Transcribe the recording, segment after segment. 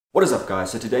What is up, guys?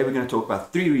 So today we're going to talk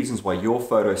about 3 reasons why your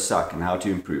photos suck and how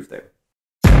to improve them.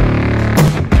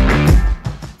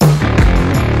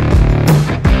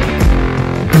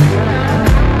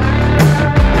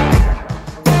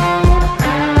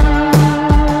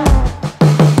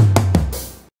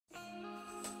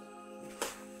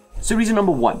 So reason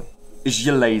number 1 is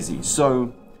you're lazy.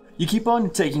 So you keep on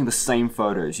taking the same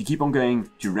photos. You keep on going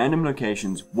to random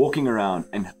locations, walking around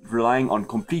and relying on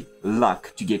complete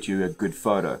luck to get you a good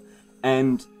photo.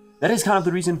 And that is kind of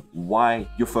the reason why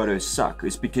your photos suck.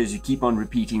 It's because you keep on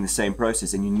repeating the same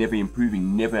process and you're never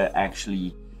improving, never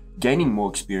actually gaining more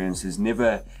experiences,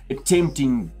 never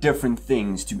attempting different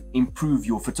things to improve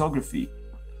your photography.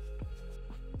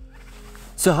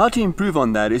 So how to improve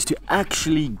on that is to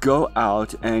actually go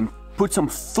out and put some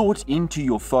thought into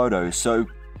your photos. So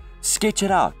sketch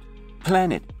it out,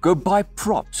 plan it, go buy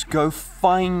props, go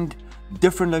find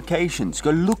different locations,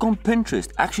 go look on Pinterest,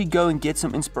 actually go and get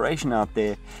some inspiration out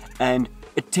there and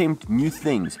attempt new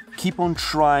things. Keep on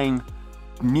trying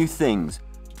new things.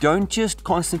 Don't just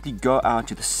constantly go out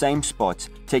to the same spots,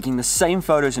 taking the same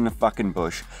photos in a fucking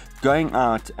bush, going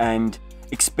out and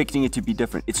expecting it to be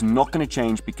different. It's not going to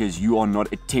change because you are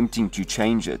not attempting to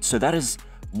change it. So that is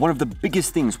one of the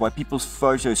biggest things why people's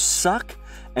photos suck,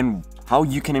 and how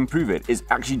you can improve it is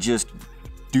actually just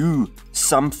do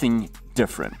something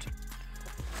different.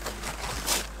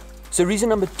 So reason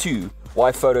number 2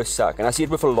 why photos suck, and I see it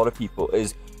with a lot of people,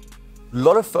 is a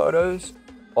lot of photos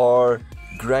are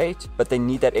great, but they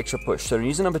need that extra push. So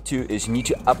reason number 2 is you need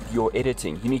to up your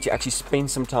editing. You need to actually spend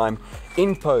some time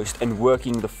in post and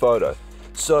working the photo.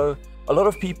 So a lot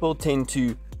of people tend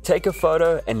to take a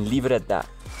photo and leave it at that.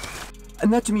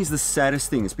 And that to me is the saddest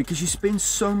thing, is because you spend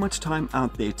so much time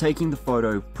out there taking the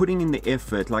photo, putting in the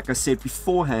effort, like I said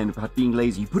beforehand about being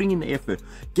lazy, putting in the effort,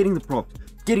 getting the props,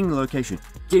 getting the location,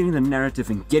 getting the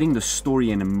narrative and getting the story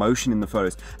and emotion in the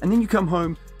photos. And then you come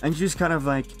home and you just kind of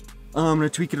like, oh, I'm going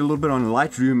to tweak it a little bit on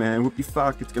Lightroom and whoopie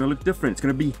fuck, it's going to look different. It's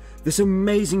going to be this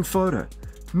amazing photo.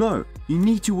 No, you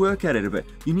need to work at it a bit.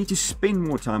 You need to spend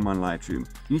more time on Lightroom.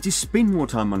 You need to spend more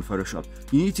time on Photoshop.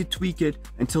 You need to tweak it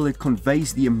until it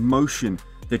conveys the emotion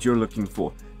that you're looking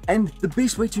for. And the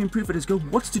best way to improve it is go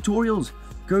watch tutorials,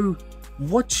 go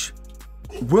watch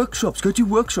workshops, go to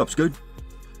workshops, go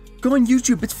on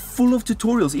YouTube. It's full of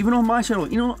tutorials, even on my channel,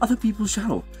 even on other people's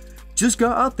channel. Just go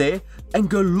out there and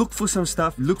go look for some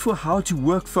stuff, look for how to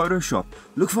work Photoshop,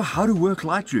 look for how to work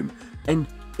Lightroom, and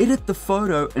edit the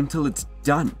photo until it's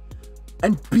done.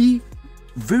 And be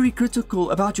very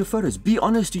critical about your photos. Be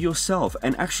honest to yourself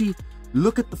and actually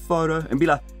look at the photo and be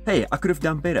like, hey, I could have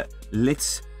done better.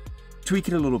 Let's tweak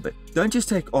it a little bit. Don't just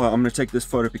take, oh, I'm going to take this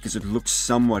photo because it looks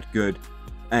somewhat good.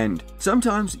 And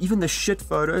sometimes even the shit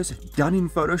photos done in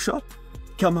Photoshop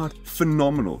come out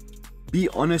phenomenal. Be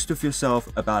honest with yourself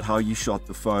about how you shot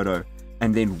the photo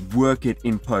and then work it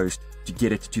in post to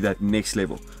get it to that next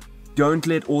level. Don't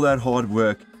let all that hard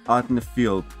work out in the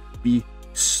field be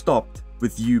stopped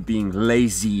with you being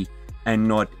lazy and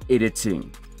not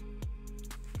editing.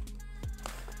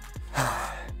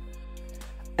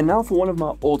 And now for one of my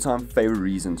all-time favorite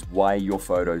reasons why your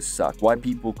photos suck, why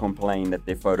people complain that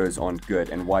their photos aren't good,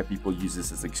 and why people use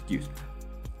this as an excuse.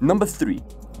 Number 3,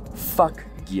 fuck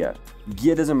gear.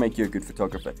 Gear doesn't make you a good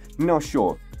photographer. Now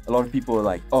sure, a lot of people are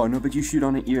like, oh no, but you shoot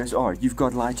on an ESR, you've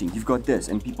got lighting, you've got this,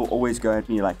 and people always go at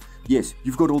me like, yes,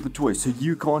 you've got all the toys, so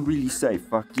you can't really say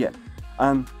fuck yeah.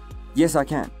 Yes I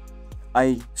can.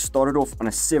 I started off on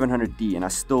a 700D and I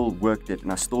still worked it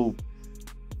and I still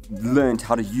learned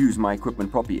how to use my equipment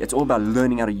properly. It's all about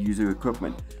learning how to use your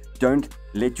equipment. Don't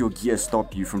let your gear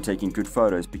stop you from taking good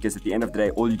photos, because at the end of the day,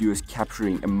 all you do is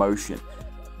capturing emotion.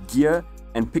 Gear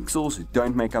and pixels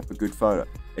don't make up a good photo.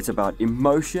 It's about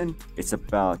emotion, it's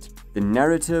about the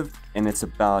narrative, and it's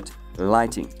about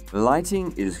lighting.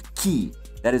 Lighting is key.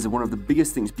 That is one of the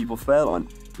biggest things people fail on.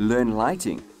 Learn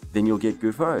lighting, then you'll get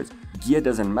good photos. Gear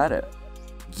doesn't matter.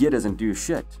 Gear doesn't do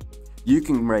shit. You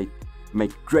can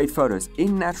make great photos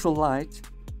in natural light,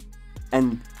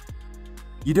 and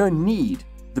you don't need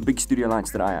the big studio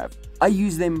lights that I have. I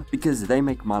use them because they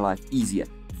make my life easier.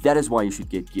 That is why you should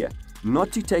get gear.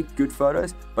 Not to take good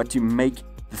photos, but to make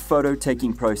the photo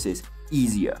taking process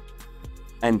easier.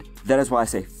 And that is why I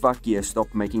say fuck gear,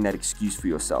 stop making that excuse for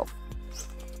yourself.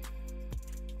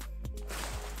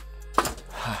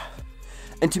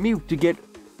 And for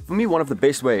me, one of the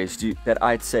best ways that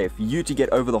I'd say for you to get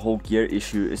over the whole gear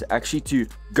issue is actually to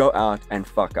go out and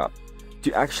fuck up.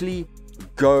 To actually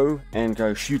go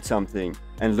shoot something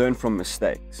and learn from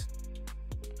mistakes.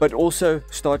 But also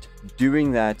start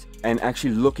doing that and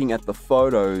actually looking at the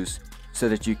photos so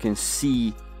that you can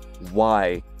see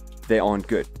why they aren't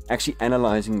good. Actually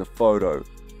analyzing the photo,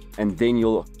 and then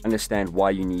you'll understand why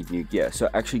you need new gear. So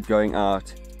actually going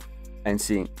out and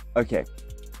seeing, okay,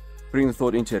 putting the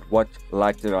thought into it, what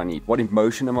light do I need? What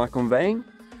emotion am I conveying?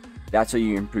 That's how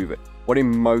you improve it. What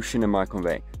emotion am I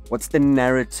conveying? What's the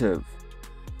narrative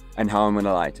and how I'm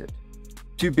gonna light it?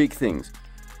 Two big things.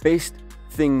 Best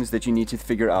things that you need to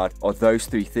figure out are those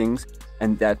three things,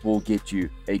 and that will get you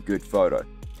a good photo.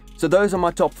 So those are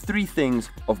my top 3 things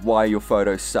of why your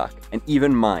photos suck, and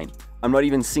even mine. I'm not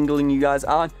even singling you guys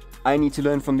out. I need to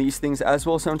learn from these things as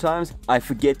well sometimes. I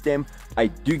forget them, I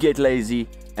do get lazy,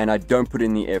 and I don't put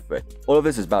in the effort. All of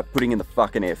this is about putting in the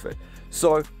fucking effort.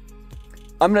 So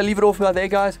I'm gonna leave it off right there,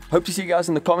 guys. Hope to see you guys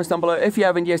in the comments down below. If you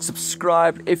haven't yet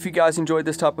subscribed, if you guys enjoyed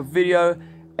this type of video,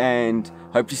 and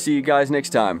hope to see you guys next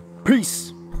time.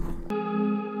 Peace!